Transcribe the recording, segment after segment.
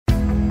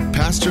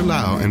Pastor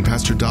Lau and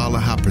Pastor Dala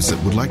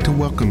Haprasit would like to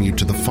welcome you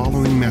to the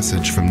following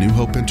message from New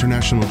Hope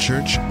International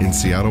Church in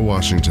Seattle,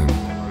 Washington.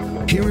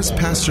 Here is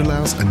Pastor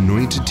Lau's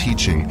anointed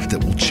teaching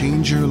that will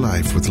change your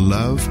life with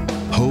love,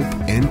 hope,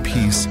 and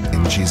peace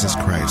in Jesus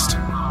Christ.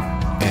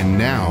 And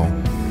now,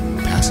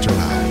 Pastor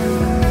Lau.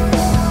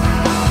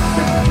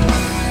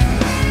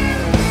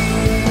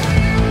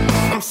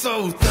 I'm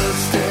so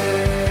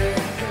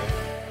thirsty.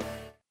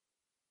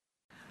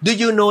 Do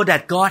you know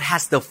that God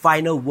has the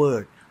final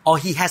word, or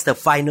He has the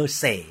final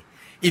say?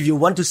 If you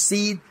want to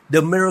see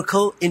the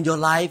miracle in your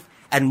life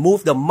and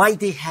move the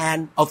mighty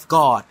hand of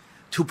God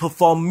to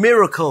perform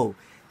miracle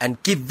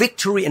and give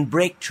victory and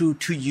breakthrough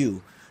to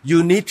you,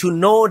 you need to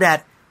know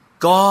that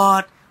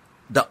God,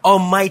 the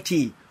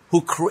Almighty, who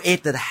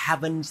created the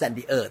heavens and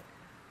the earth,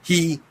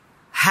 He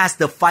has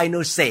the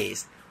final say.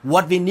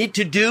 What we need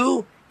to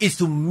do is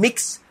to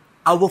mix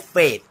our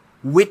faith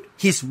with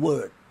His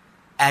word.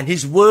 And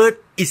His word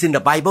is in the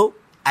Bible,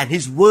 and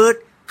His word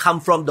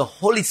comes from the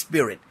Holy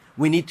Spirit.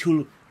 We need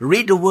to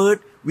read the word,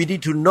 we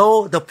need to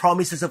know the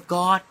promises of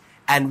God,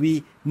 and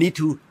we need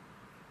to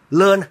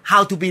learn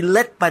how to be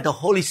led by the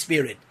Holy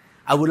Spirit.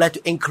 I would like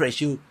to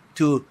encourage you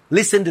to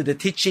listen to the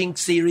teaching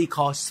series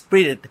called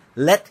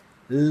Spirit-led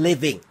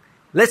Living.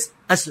 Let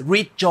us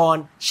read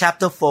John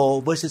chapter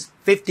 4 verses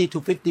 50 to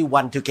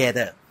 51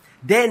 together.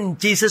 Then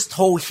Jesus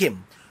told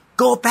him,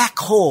 "Go back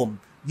home,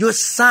 your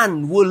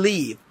son will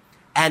live."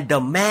 And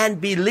the man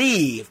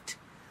believed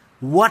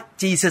what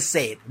Jesus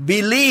said,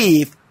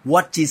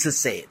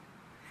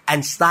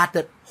 and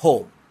started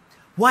home.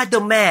 While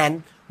the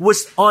man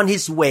was on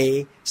his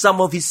way, some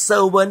of his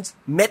servants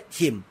met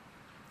him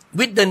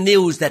with the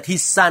news that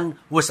his son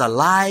was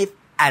alive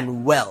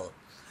and well.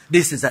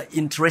 This is an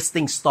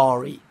interesting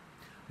story.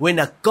 When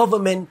a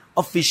government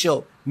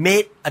official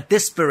made a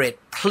desperate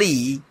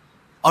plea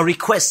or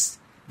request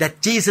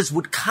that Jesus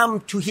would come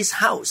to his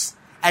house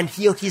and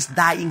heal his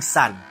dying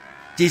son,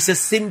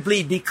 Jesus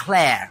simply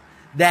declared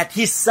that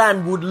his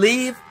son would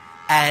live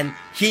and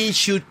he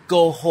should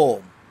go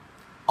home.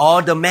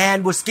 All the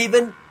man was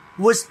given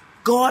was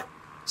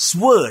God's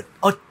word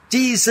or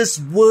Jesus'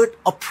 word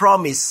of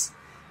promise.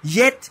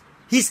 Yet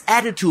his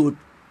attitude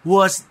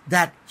was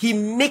that he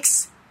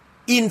mixed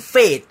in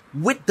faith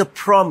with the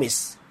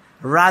promise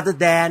rather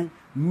than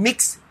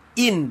mix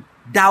in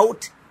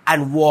doubt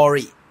and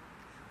worry.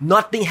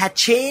 Nothing had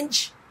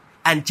changed,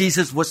 and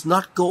Jesus was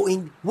not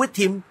going with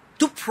him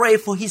to pray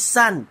for his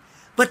son.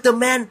 But the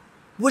man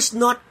was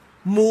not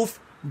moved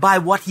by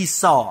what he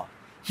saw.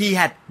 He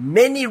had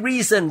many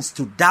reasons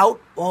to doubt.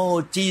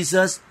 "Oh,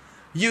 Jesus,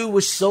 you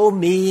were so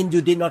mean.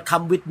 You did not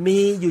come with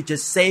me. You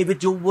just say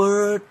with your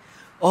word.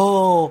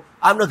 Oh,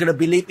 I'm not going to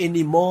believe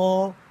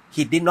anymore."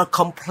 He did not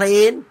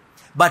complain,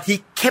 but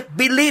he kept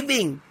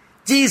believing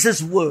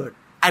Jesus' word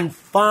and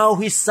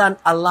found his son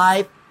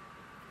alive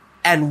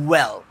and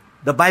well.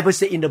 The Bible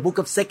says in the book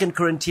of 2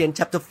 Corinthians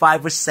chapter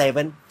 5 verse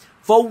 7,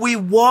 "For we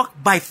walk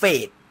by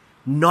faith,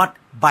 not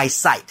by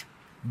sight."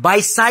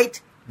 By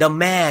sight, the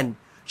man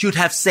should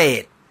have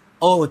said,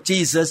 "Oh,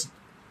 Jesus,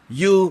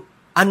 you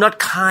are not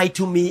kind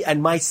to me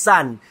and my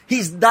son.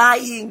 He's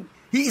dying.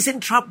 He is in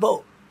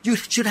trouble. You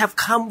should have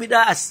come with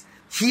us,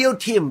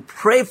 healed him,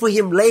 pray for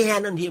him, lay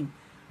hand on him."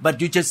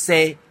 But you just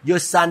say, "Your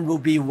son will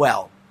be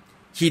well."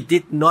 He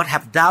did not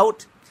have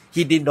doubt.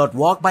 He did not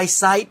walk by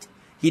sight.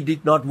 He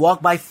did not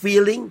walk by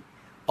feeling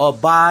or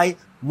by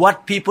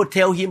what people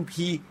tell him.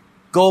 He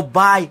go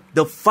by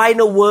the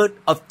final word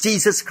of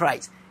Jesus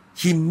Christ.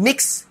 He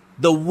mixed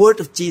the word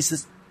of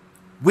Jesus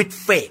with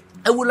faith.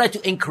 I would like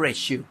to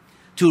encourage you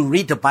to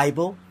read the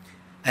Bible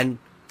and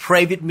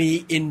pray with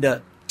me in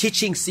the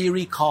teaching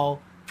series called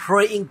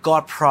Praying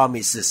God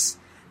Promises,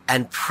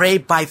 and pray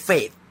by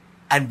faith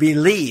and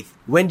believe.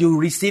 When you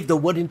receive the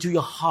word into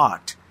your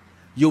heart,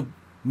 you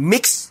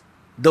mix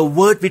the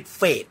word with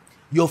faith.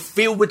 You're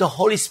filled with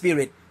the Holy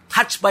Spirit,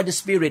 touched by the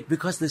Spirit,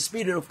 because the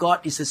Spirit of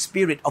God is a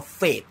spirit of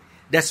faith.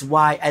 That's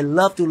why I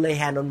love to lay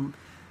hand on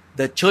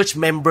the church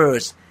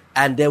members,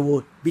 and they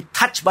will be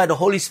touched by the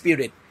Holy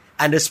Spirit,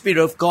 and the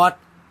Spirit of God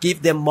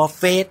give them more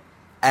faith,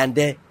 and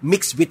they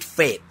mix with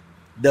faith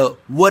the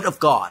word of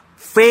God.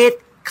 Faith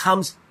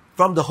comes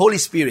from the Holy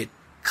Spirit,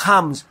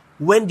 comes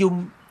when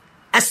you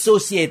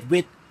associate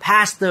with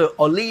pastors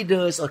or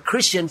leaders or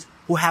Christians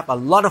who have a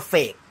lot of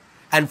faith.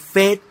 And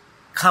faith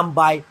comes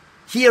by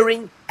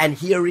hearing, and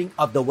hearing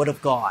of the word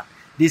of God.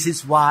 This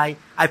is why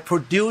I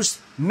produce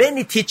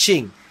many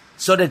teaching,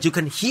 so that you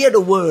can hear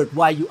the word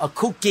while you are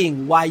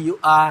cooking, while you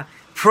are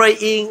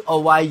praying,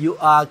 or while you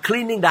are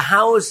cleaning the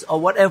house or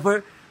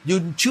whatever.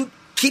 You should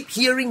keep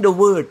hearing the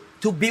word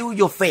to build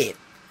your faith.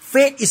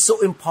 Faith is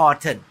so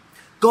important.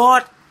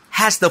 God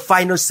has the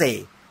final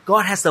say.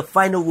 God has the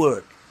final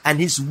word, and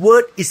His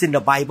word is in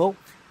the Bible.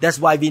 That's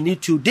why we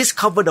need to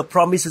discover the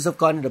promises of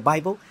God in the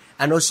Bible.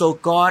 And also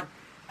God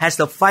has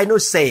the final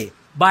say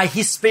by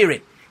His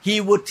Spirit. He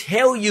will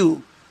tell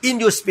you in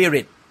your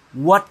spirit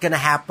what's going to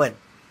happen.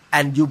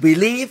 And you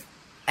believe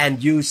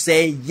and you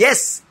say,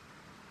 "Yes,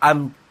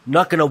 I'm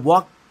not going to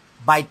walk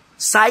by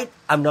sight.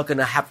 I'm not going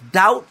to have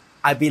doubt.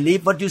 I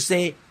believe what you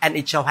say, and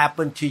it shall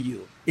happen to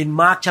you. In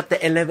Mark chapter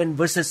 11,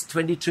 verses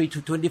 23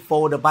 to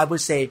 24, the Bible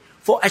says,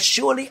 "For as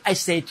surely I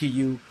say to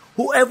you,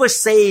 whoever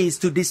says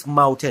to this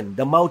mountain,"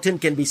 the mountain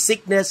can be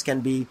sickness,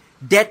 can be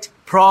debt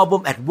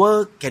problem at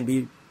work, can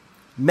be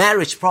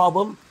marriage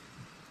problem,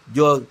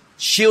 your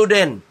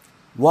children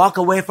walk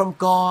away from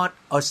God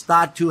or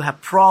start to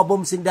have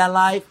problems in their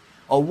life,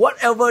 or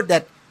whatever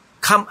that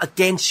come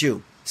against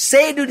you.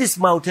 Say to this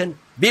mountain,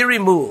 be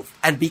removed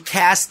and be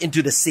cast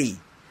into the sea,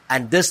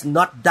 and does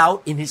not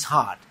doubt in his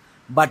heart,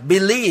 but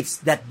believes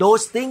that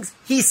those things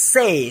he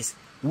says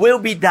will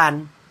be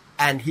done,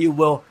 and he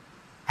will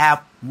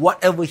have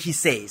whatever he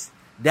says.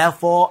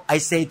 Therefore, I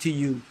say to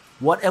you,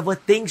 whatever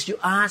things you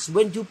ask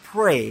when you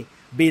pray,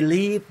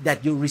 believe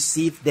that you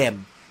receive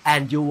them,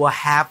 and you will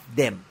have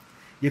them.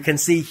 You can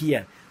see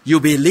here, you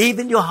believe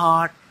in your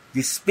heart,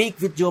 you speak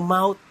with your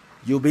mouth,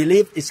 you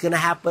believe it's going to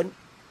happen,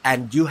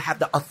 and you have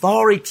the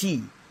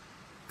authority.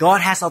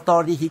 God has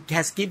authority. He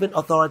has given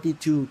authority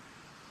to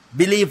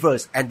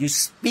believers, and you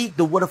speak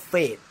the word of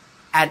faith,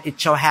 and it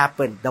shall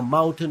happen. The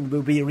mountain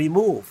will be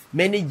removed.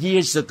 Many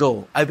years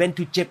ago, I went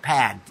to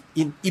Japan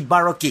in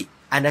Ibaraki,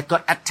 and I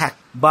got attacked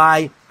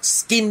by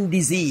skin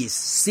disease,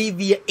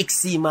 severe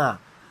eczema.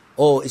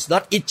 Oh, it's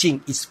not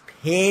itching, it's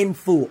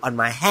painful on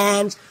my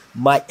hands,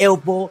 my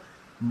elbow,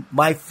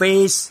 my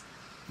face,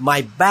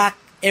 my back,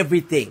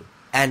 everything.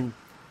 And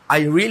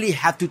I really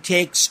have to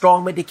take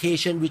strong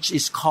medication, which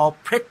is called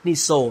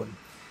prednisone.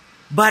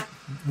 But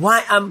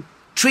while I'm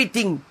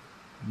treating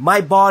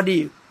my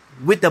body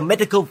with the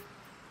medical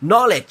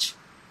knowledge,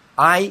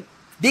 I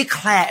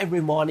declare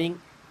every morning,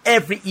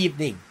 every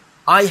evening,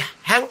 I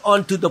hang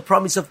on to the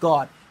promise of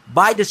God.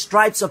 By the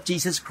stripes of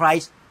Jesus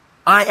Christ,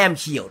 I am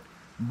healed.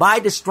 By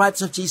the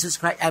stripes of Jesus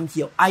Christ, I am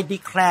healed. I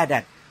declare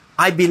that.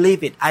 I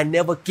believe it. I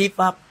never give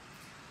up.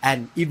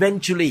 And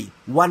eventually,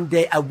 one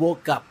day I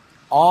woke up.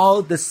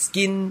 All the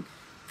skin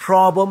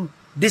problem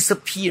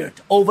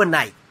disappeared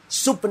overnight,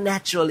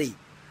 supernaturally.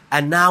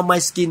 And now my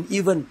skin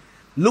even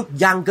look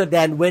younger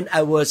than when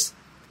I was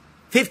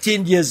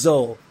 15 years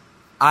old.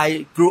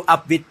 I grew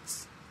up with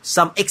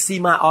some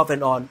eczema off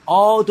and on.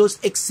 All those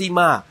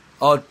eczema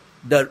or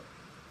the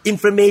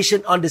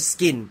inflammation on the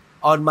skin,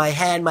 on my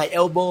hand, my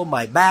elbow,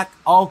 my back,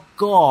 all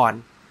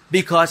gone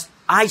because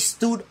I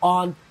stood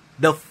on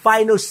the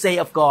final say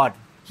of God.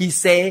 He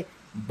said,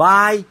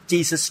 by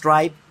Jesus'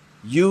 stripe,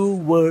 you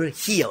were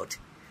healed.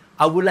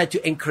 I would like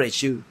to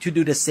encourage you to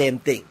do the same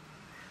thing.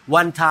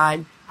 One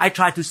time, I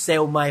tried to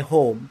sell my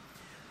home.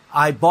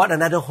 I bought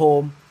another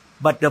home,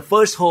 but the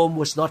first home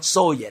was not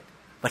sold yet.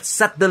 But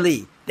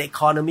suddenly, the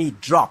economy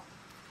dropped,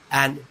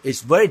 and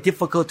it's very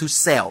difficult to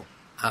sell.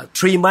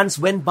 3 months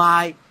went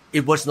by,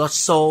 it was not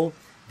sold.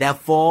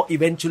 Therefore,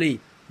 eventually,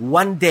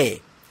 one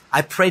day,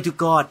 I prayed to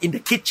God in the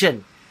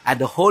kitchen, and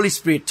the Holy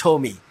Spirit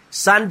told me,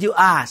 son, you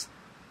ask,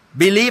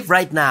 believe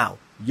right now,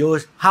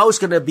 your house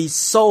gonna be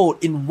sold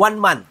in 1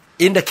 month.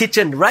 In the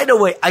kitchen, right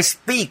away, I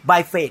speak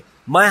by faith.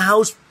 My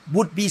house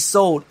would be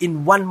sold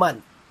in 1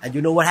 month. And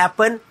you know what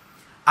happened?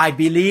 I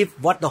believe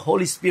what the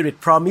Holy Spirit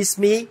promised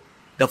me,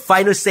 the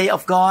final say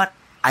of God.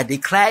 I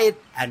declare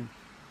it, and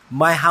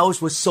my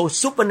house was sold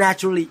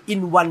supernaturally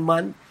in 1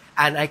 month,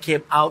 and I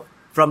came out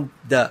from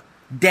the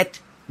debt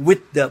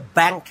with the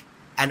bank,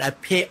 and I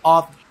paid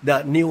off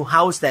the new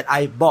house that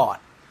I bought.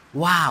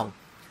 Wow.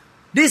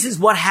 This is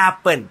what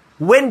happened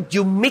when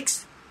you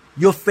mix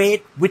your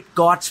faith with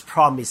God's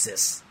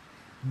promises.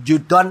 You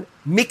don't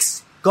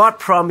mix God's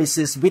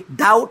promises with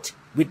doubt,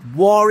 with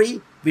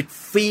worry, with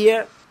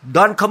fear.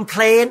 Don't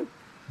complain.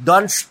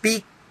 Don't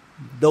speak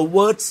the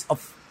words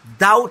of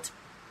doubt.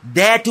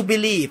 Dare to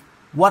believe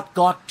what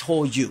God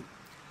told you.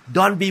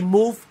 Don't be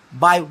moved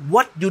by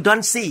what you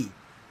don't see,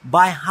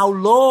 by how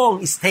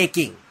long it's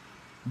taking,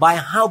 by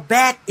how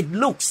bad it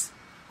looks,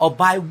 or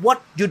by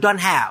what you don't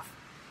have.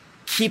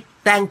 Keep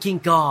thanking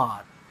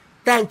God.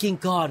 Thanking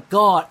God.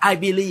 God, I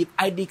believe,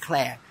 I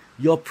declare,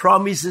 your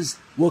promises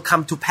will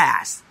come to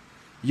pass.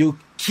 You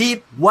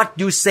keep what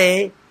you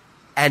say,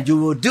 and you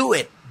will do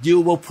it. You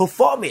will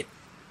perform it.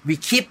 We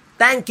keep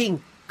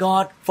thanking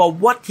God for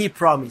what He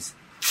promised.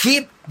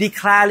 Keep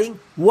declaring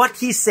what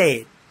He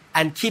said,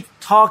 and keep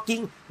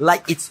talking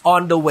like it's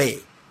on the way,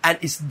 and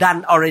it's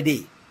done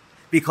already.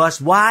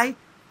 Because why?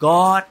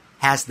 God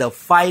has the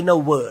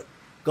final word.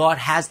 God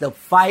has the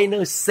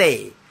final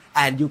say,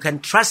 and you can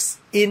trust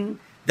in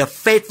the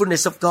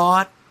faithfulness of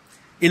God.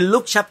 In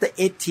Luke chapter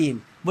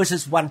 18,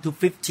 verses 1 to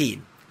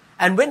 15,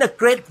 and when a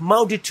great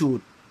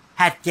multitude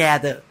had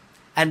gathered,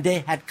 and they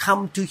had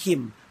come to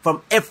Him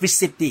from every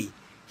city,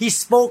 He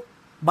spoke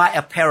by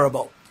a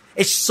parable.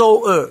 A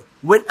sower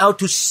went out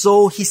to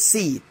sow his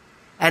seed,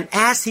 and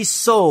as he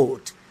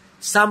sowed,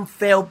 some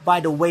fell by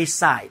the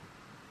wayside,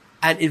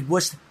 and it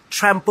was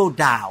trampled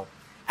down,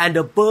 and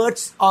the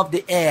birds of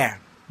the air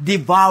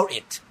devoured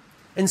it.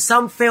 And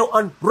some fell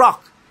on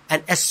rock,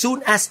 and as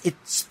soon as it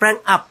sprang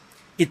up,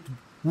 it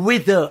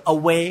withered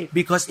away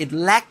because it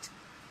lacked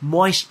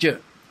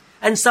moisture.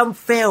 And some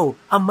fell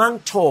among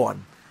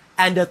thorns,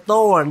 and the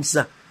thorns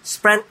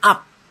sprang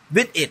up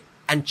with it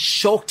and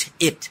choked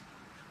it.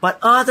 But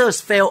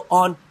others fell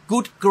on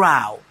good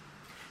ground,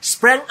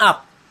 sprang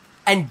up,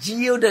 and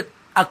yielded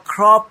a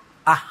crop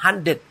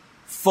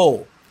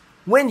 100-fold.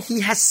 When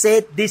he had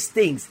said these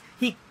things,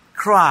 he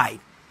cried,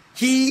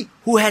 "He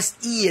who has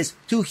ears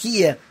to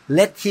hear,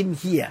 let him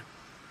hear."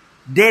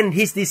 Then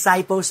his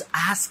disciples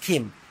asked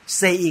him,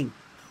 saying,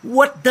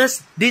 "What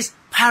does this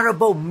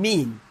parable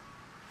mean?"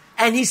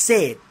 And he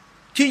said,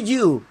 "To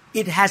you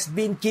it has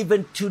been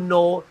given to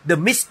know the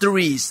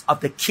mysteries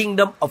of the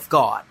kingdom of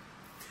God.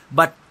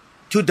 But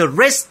to the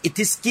rest it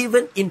is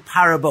given in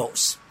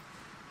parables,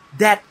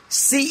 that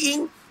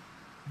seeing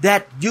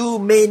that you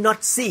may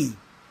not see,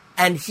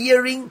 and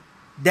hearing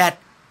that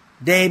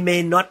they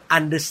may not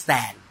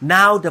understand."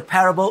 Now the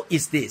parable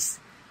is this: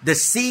 the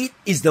seed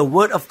is the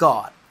word of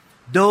God.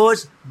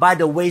 Those by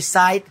the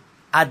wayside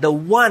are the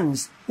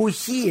ones who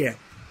hear.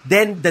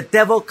 Then the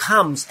devil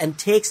comes and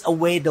takes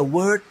away the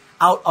word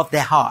out of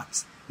their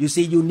hearts. You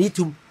see, you need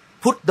to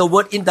put the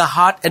word in the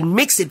heart and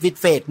mix it with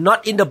faith,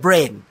 not in the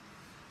brain,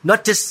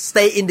 not just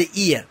stay in the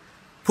ear.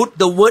 Put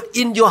the word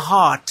in your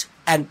heart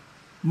and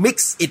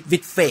mix it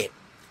with faith,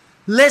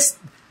 lest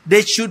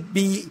they should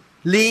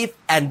believe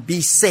and be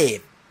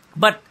saved.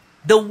 But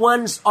the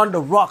ones on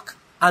the rock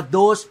are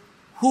those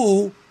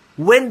who,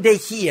 when they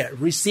hear,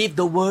 receive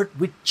the word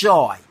with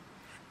joy.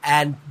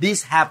 And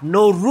these have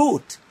no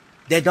root.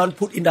 They don't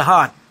put in the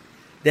heart.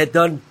 They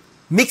don't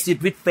mix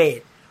it with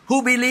faith.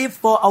 Who believe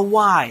for a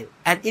while,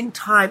 and in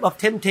time of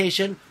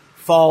temptation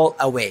fall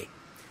away.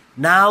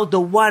 Now the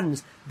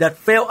ones that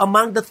fell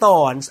among the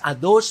thorns are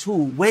those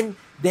who, when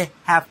they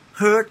have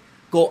heard,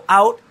 go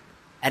out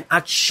and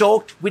are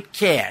choked with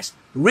cares,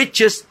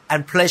 riches,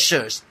 and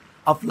pleasures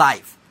of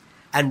life,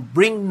 and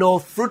bring no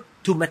fruit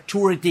to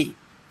maturity.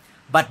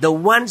 But the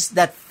ones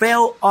that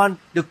fell on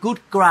the good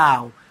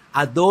ground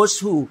are those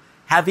who,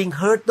 having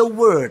heard the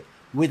word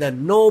with a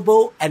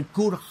noble and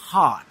good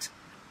heart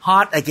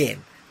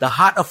again, the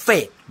heart of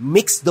faith,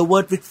 mix the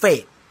word with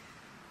faith,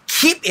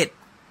 keep it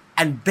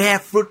and bear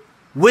fruit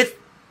with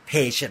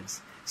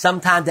patience.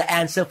 Sometimes the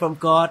answer from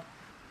God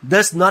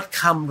does not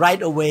come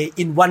right away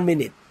in 1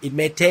 minute. It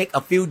may take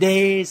a few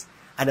days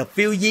and a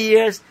few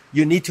years.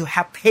 You need to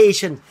have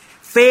patience.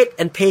 Faith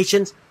and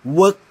patience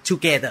work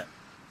together.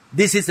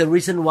 This is the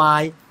reason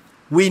why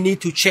we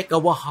need to check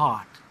our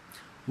heart.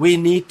 We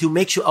need to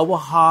make sure our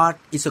heart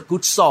is a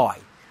good soil.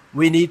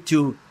 We need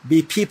to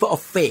be people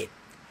of faith.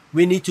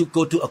 We need to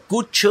go to a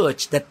good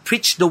church that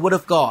preach the word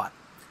of God,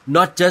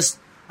 not just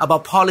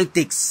about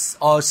politics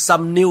or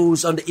some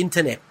news on the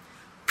internet.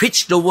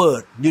 Preach the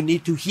word. You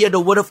need to hear the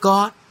word of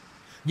God.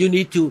 You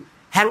need to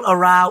hang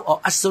around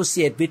or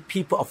associate with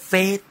people of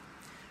faith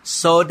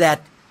so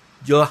that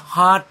your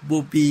heart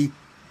will be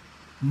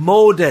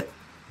molded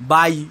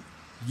by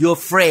your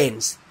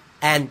friends,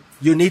 and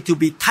you need to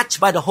be touched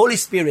by the Holy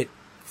Spirit,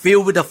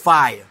 filled with the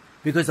fire,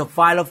 because the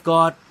fire of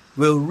God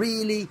will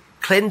really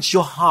cleanse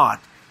your heart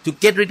to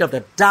get rid of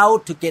the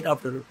doubt, to get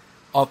rid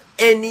of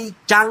any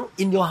junk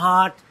in your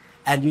heart.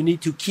 And you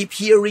need to keep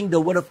hearing the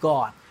word of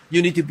God.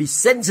 You need to be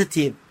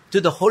sensitive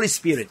to the Holy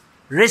Spirit,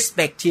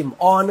 respect Him,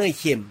 honor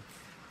Him,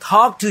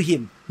 talk to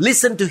Him,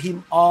 listen to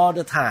Him all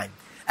the time.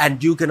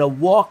 And you're going to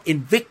walk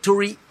in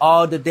victory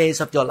all the days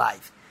of your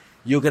life.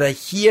 You're going to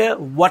hear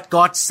what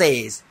God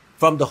says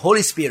from the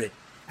Holy Spirit,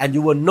 and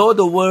you will know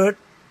the word.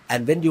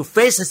 And when you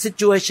face a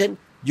situation,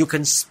 you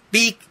can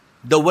speak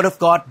the word of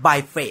God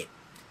by faith.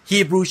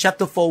 Hebrews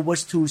chapter 4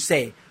 verse 2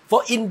 say,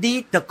 "For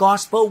indeed the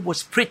gospel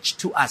was preached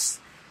to us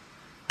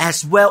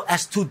as well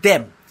as to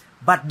them,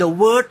 but the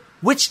word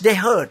which they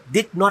heard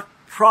did not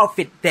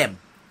profit them,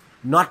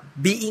 not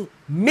being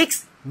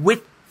mixed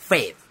with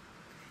faith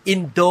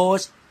in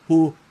those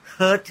who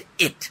heard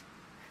it."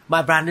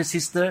 My brother and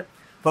sister,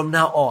 from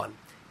now on,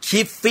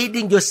 keep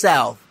feeding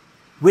yourself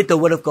with the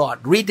word of God,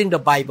 reading the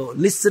Bible,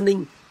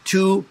 listening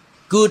to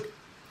good,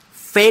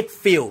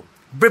 faith-filled,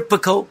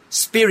 biblical,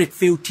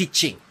 spirit-filled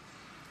teaching,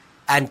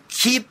 and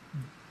keep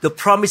the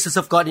promises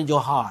of God in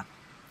your heart.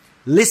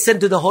 Listen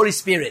to the Holy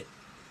Spirit.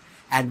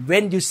 And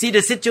when you see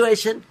the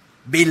situation,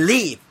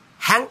 believe,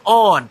 hang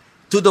on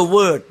to the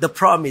word, the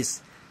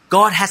promise.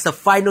 God has the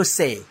final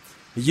say.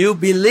 You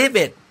believe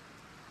it.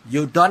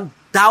 You don't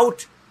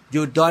doubt.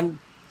 You don't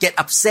get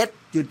upset.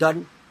 You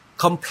don't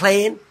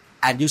complain.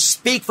 And you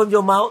speak from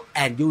your mouth,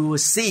 and you will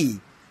see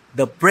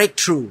the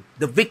breakthrough,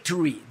 the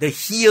victory, the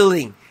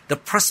healing, the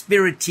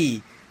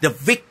prosperity, the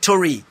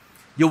victory.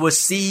 You will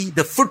see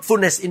the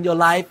fruitfulness in your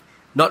life,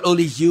 not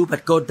only you,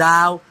 but go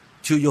down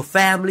to your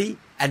family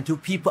and to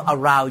people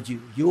around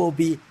you. You will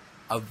be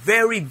a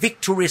very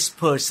victorious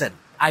person.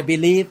 I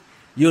believe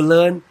you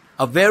learn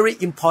a very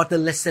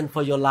important lesson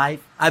for your life.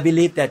 I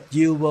believe that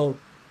you will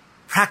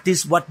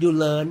practice what you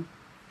learn.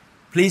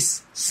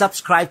 Please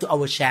subscribe to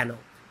our channel.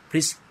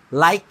 Please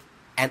like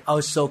and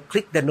also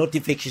click the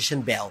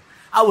notification bell.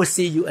 I will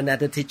see you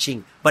another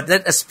teaching. But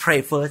let us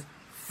pray first.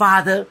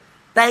 Father,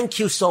 thank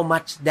you so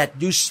much that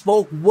you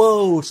spoke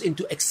worlds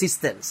into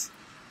existence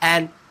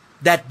and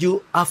that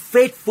you are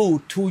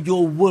faithful to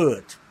your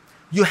word.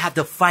 You have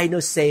the final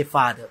say,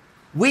 Father.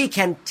 We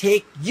can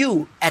take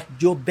you at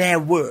your bare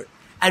word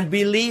and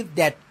believe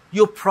that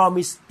your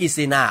promise is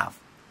enough.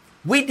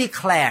 We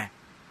declare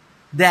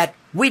that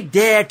we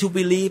dare to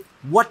believe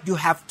what you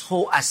have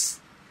told us,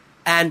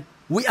 and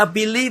we are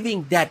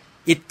believing that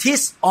it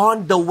is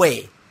on the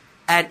way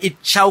and it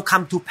shall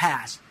come to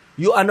pass.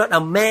 You are not a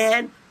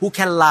man who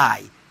can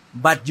lie,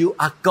 but you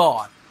are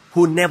God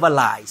who never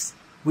lies.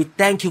 We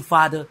thank you,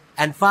 Father.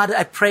 And Father,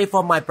 I pray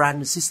for my brothers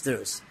and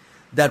sisters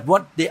that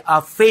what they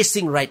are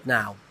facing right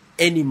now,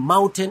 any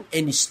mountain,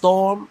 any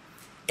storm,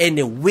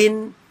 any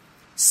wind,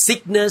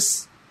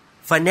 sickness,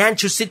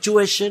 financial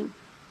situation,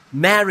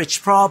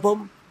 marriage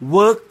problem,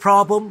 work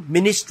problem,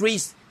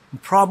 ministries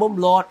problem,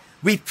 Lord,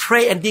 we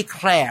pray and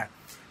declare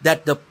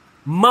that the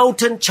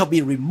mountain shall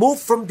be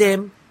removed from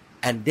them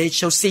and they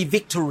shall see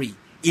victory.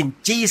 In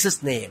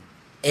Jesus' name,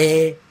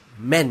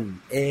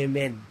 amen.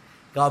 Amen.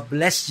 God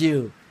bless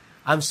you.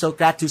 I'm so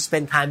glad to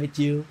spend time with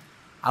you.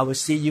 I will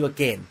see you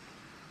again.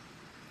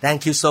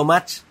 Thank you so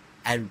much,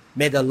 and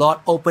may the Lord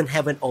open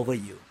heaven over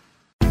you.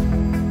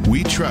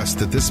 We trust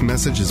that this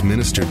message is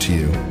ministered to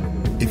you.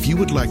 If you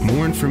would like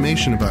more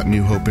information about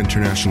New Hope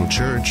International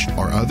Church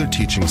or other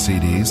teaching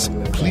CDs,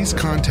 please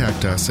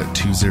contact us at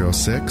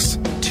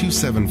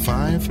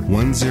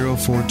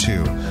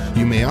 206-275-1042.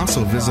 You may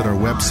also visit our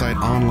website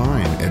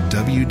online at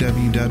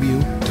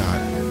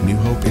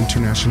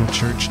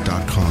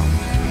www.newhopeinternationalchurch.com.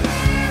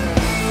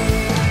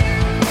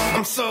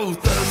 I'm so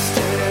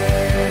thirsty.